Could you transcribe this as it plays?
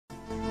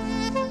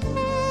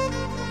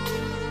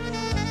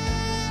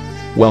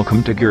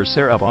Welcome to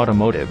Sarab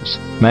Automotives,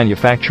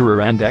 manufacturer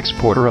and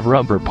exporter of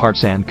rubber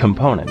parts and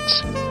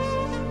components.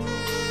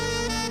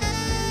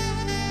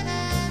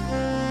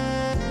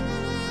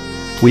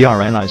 We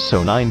are an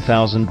ISO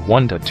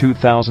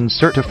 9001-2000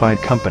 certified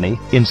company,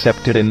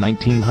 incepted in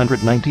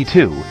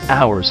 1992.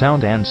 Our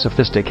sound and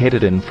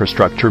sophisticated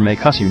infrastructure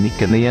make us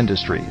unique in the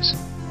industries.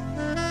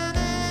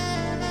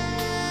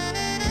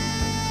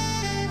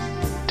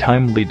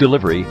 Timely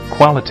delivery,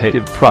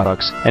 qualitative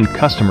products, and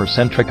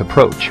customer-centric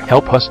approach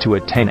help us to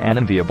attain an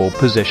enviable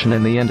position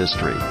in the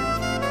industry.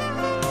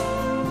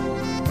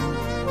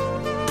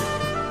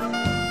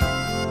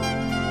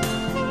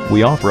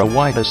 We offer a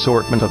wide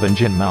assortment of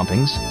engine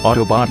mountings,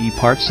 auto body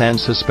parts and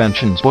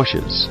suspension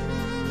bushes.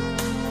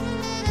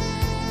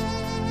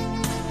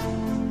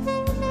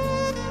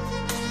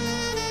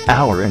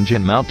 Our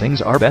engine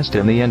mountings are best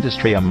in the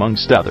industry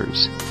amongst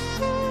others.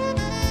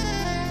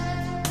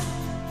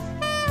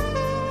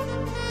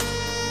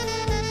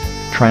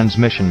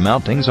 Transmission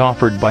mountings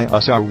offered by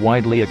us are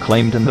widely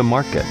acclaimed in the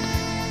market.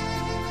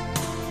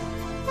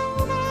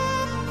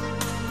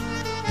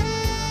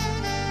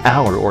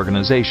 Our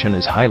organization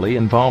is highly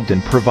involved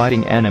in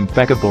providing an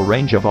impeccable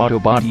range of auto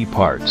body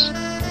parts.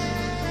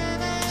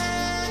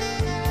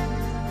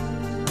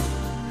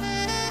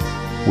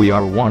 We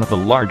are one of the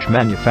large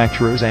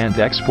manufacturers and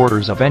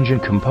exporters of engine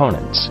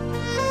components.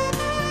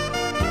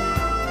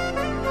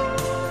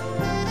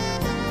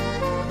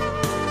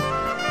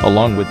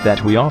 Along with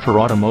that, we offer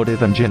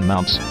automotive engine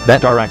mounts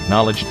that are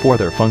acknowledged for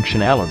their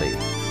functionality.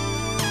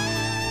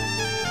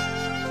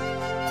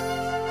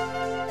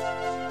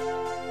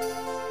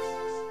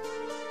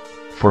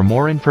 For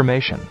more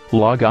information,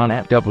 log on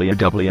at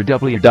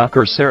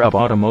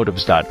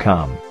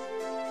www.sarabautomotives.com.